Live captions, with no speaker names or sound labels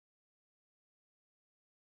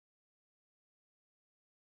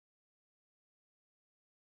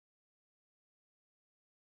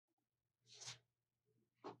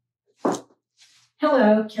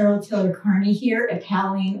Hello, Carol Taylor-Kearney here at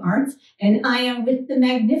Powell Arts, and I am with the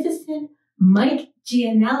magnificent Mike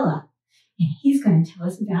Gianella, and he's going to tell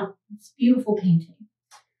us about this beautiful painting.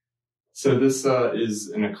 So this is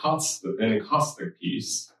an encaustic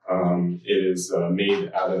piece. It is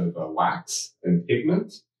made out of wax and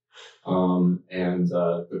pigment.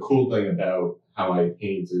 The cool thing about how I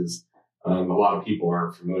paint is a lot of people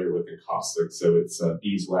aren't familiar with encaustic. So it's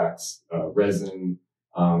beeswax, resin,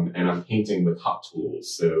 and I'm painting with hot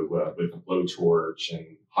tools. So with a blowtorch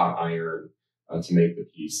and hot iron to make the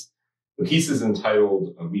piece. The piece is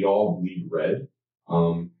entitled We All Bleed Red.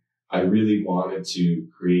 I really wanted to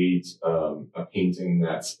create a painting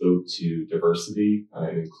that spoke to diversity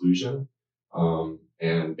and inclusion.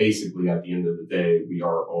 And basically, at the end of the day, we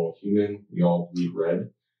are all human. We all bleed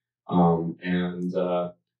red.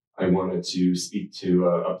 I wanted to speak to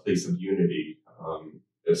a place of unity,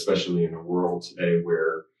 especially in a world today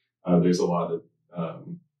where there's a lot of,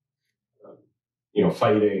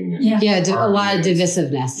 fighting. And a lot of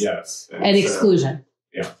divisiveness. Yes. And exclusion.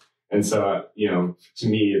 Yeah. And so, to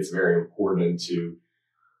me, it's very important to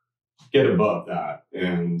get above that.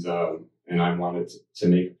 And I wanted to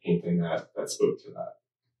make a painting that spoke to that.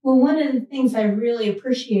 Well, one of the things I really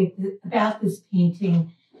appreciate about this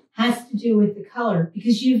painting has to do with the color,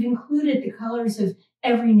 because you've included the colors of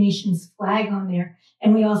every nation's flag on there.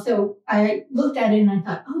 And I looked at it and I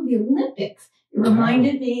thought, oh, the Olympics. It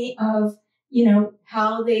reminded me of,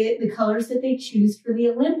 how the colors that they choose for the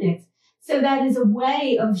Olympics. So that is a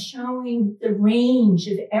way of showing the range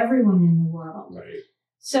of everyone in the world. Right.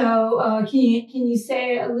 So can you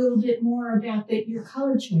say a little bit more about your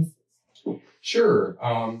color choices? Sure.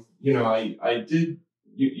 I did,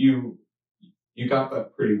 you got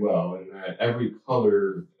that pretty well, in that every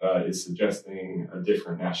color is suggesting a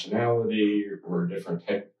different nationality or a different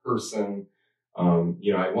type of person.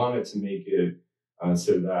 I wanted to make it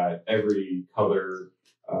so that every color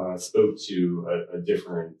spoke to a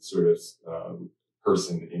different sort of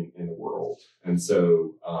person in the world. And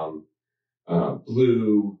so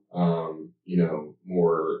blue,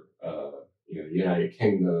 more, United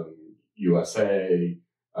Kingdom, USA,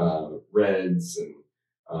 reds, and,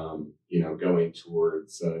 going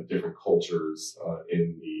towards different cultures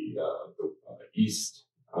in the East.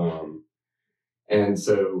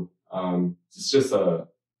 It's just a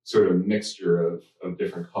sort of mixture of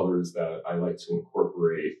different colors that I like to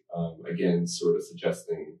incorporate, again, sort of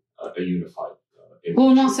suggesting a unified image. Well,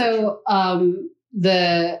 and also,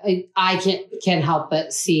 I can't help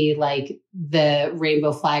but see like the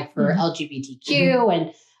rainbow flag for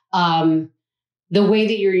LGBTQ and the way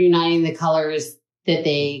that you're uniting the colors that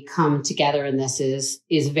they come together in this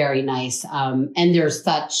is very nice. And there's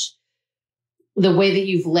the way that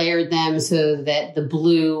you've layered them so that the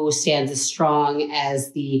blue stands as strong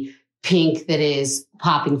as the pink that is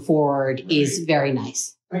popping forward is very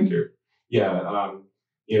nice. Thank you. Yeah.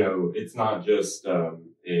 It's not just a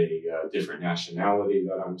different nationality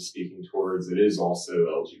that I'm speaking towards. It is also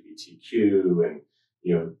LGBTQ and,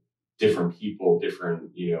 different people,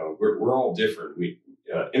 different, we're all different.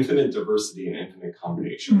 Infinite diversity and infinite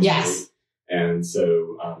combinations. Yes. Right? And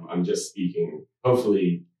so I'm just speaking,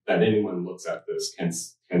 hopefully, that anyone looks at this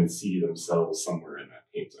can see themselves somewhere in that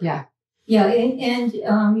painting. Yeah. Yeah. And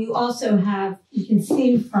you can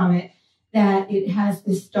see from it that it has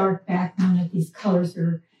this dark background that these colors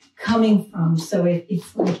are coming from. So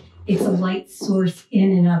it's like it's a light source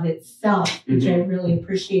in and of itself, which I really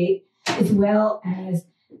appreciate, as well as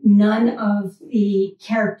none of the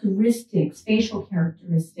facial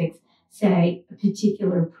characteristics, say a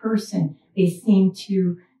particular person. They seem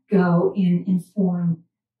to go and form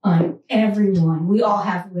on everyone. We all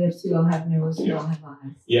have lips, we all have nose, we all have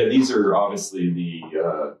eyes. Yeah, these are obviously the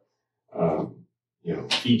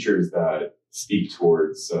features that speak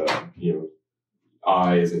towards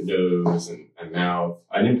eyes and nose and mouth.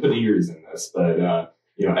 I didn't put ears in this, but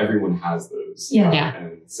everyone has those. Yeah.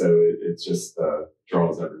 And so it just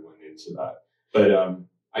draws everyone into that. But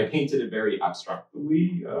I painted it very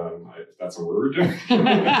abstractly, if that's a word.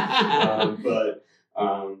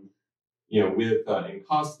 With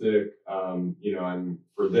encaustic,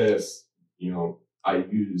 for this, I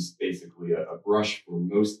use basically a brush for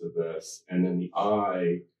most of this, and then the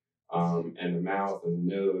eye and the mouth and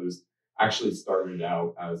the nose actually started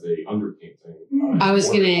out as a underpainting. I was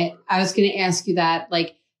gonna ask you that,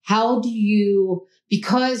 like, how do you,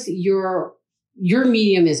 because your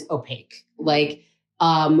medium is opaque, like,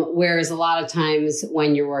 whereas a lot of times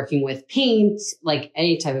when you're working with paint, like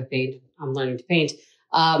any type of paint, I'm learning to paint,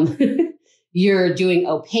 you're doing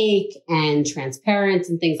opaque and transparent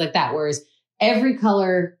and things like that. Whereas every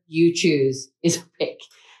color you choose is opaque.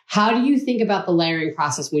 How do you think about the layering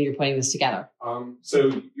process when you're putting this together?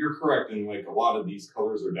 So you're correct. And like a lot of these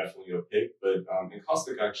colors are definitely opaque, but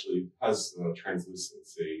encaustic actually has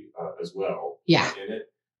translucency as well in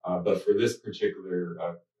it. But for this particular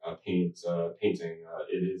painting,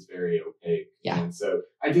 it is very opaque. Yeah. And so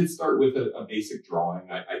I did start with a basic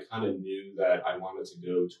drawing. I kind of knew that I wanted to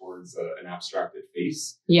go towards an abstracted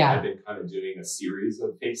face. Yeah. I've been kind of doing a series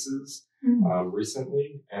of faces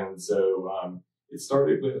recently. And so it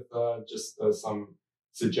started with just some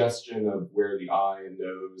suggestion of where the eye and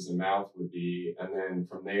nose and mouth would be. And then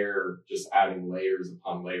from there, just adding layers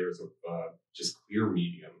upon layers of just clear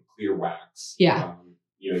medium, clear wax. Yeah.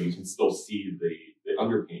 You can still see the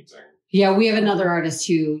underpainting. Yeah, we have another artist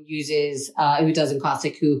who uses, who does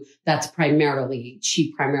encaustic,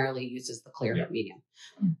 she primarily uses the clear medium.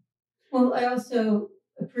 Well, I also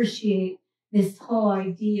appreciate this whole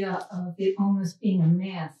idea of it almost being a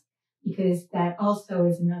mask, because that also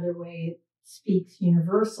is another way it speaks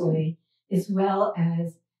universally, as well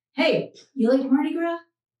as, hey, you like Mardi Gras?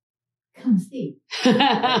 Come see.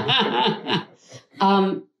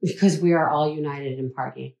 Because we are all united in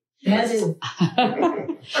partying. That is.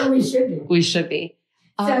 Or we should be. We should be.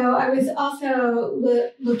 So I was also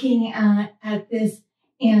looking at this,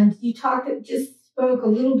 and you spoke a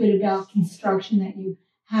little bit about construction, that you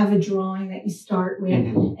have a drawing that you start with,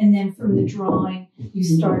 and then from the drawing, you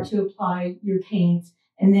start to apply your paints.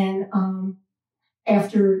 And then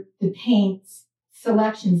after the paints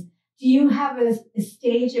selections, do you have a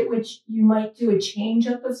stage at which you might do a change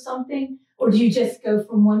up of something? Or do you just go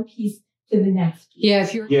from one piece to the next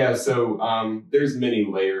piece? So there's many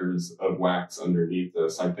layers of wax underneath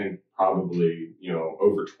this. I think probably,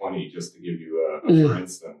 over 20, just to give you a for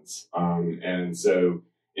instance. And so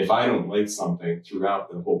if I don't like something throughout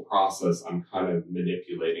the whole process, I'm kind of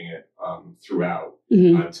manipulating it throughout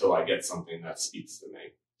until I get something that speaks to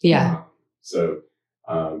me. Yeah.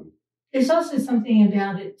 There's also something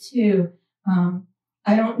about it too.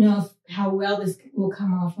 I don't know how well this will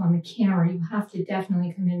come off on the camera. You have to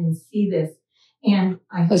definitely come in and see this. And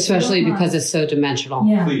especially because it's so dimensional.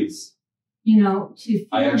 Yeah. Please. To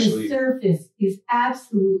feel the surface is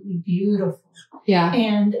absolutely beautiful. Yeah.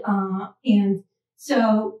 And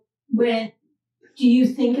so do you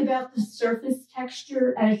think about the surface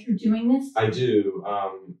texture as you're doing this? I do.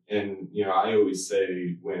 And I always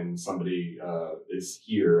say when somebody is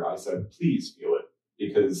here, I said, please feel it,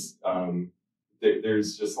 because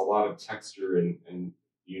there's just a lot of texture and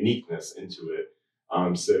uniqueness into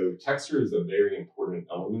it. So texture is a very important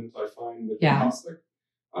element, I find, with encaustic.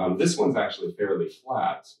 This one's actually fairly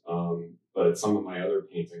flat, but some of my other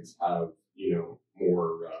paintings have,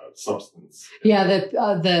 more substance. Yeah,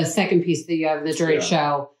 the second piece that you have in the juried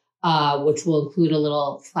show, which will include a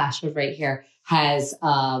little flash of right here, has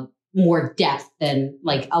more depth than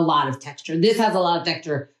like a lot of texture. This has a lot of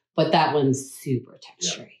texture, but that one's super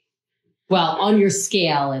textury. Yeah. Well, on your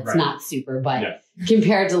scale, it's not super, but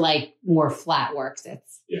compared to like more flat works,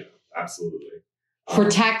 it's absolutely. For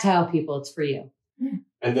tactile people, it's for you.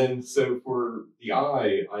 And then, so for the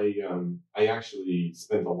eye, I actually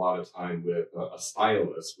spent a lot of time with a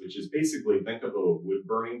stylus, which is basically, think of a wood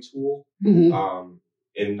burning tool.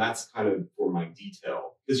 And that's kind of for my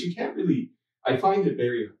detail, because you can't really, I find it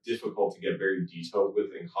very difficult to get very detailed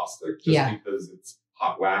with encaustic, just because it's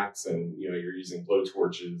hot wax and, you're using blow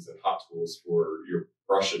torches and hot tools for your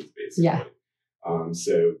brushes, basically. Yeah.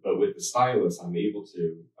 But with the stylus, I'm able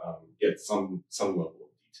to get some level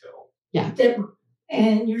of detail. Yeah.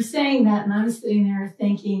 And you're saying that, and I'm sitting there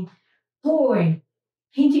thinking, boy,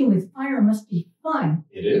 painting with fire must be fun.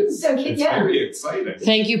 It is. So, it's very exciting.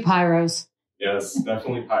 Thank you, pyros. Yes,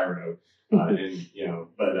 definitely pyro. The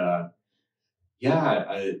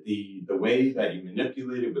way that you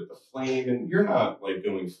manipulate it with the flame, and you're not like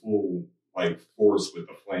going full like force with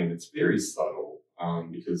the flame. It's very subtle.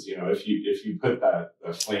 Because if you put that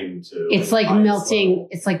flame to, it's like melting. Level,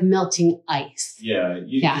 it's like melting ice. Yeah,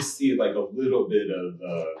 you just see like a little bit of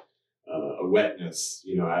a wetness,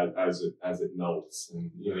 as it melts,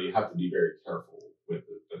 and you have to be very careful with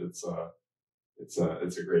it. But it's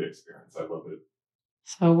a great experience. I love it.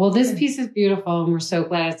 So this piece is beautiful, and we're so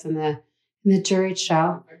glad it's in the juried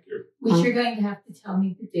show. Thank you. Which you're going to have to tell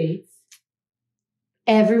me the dates.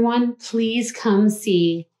 Everyone, please come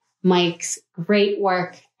see Mike's great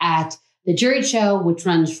work at the juried show, which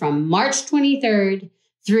runs from March 23rd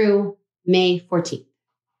through May 14th.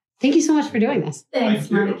 Thank you so much for doing this.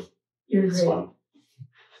 Thanks, Mike. You're great. Fun.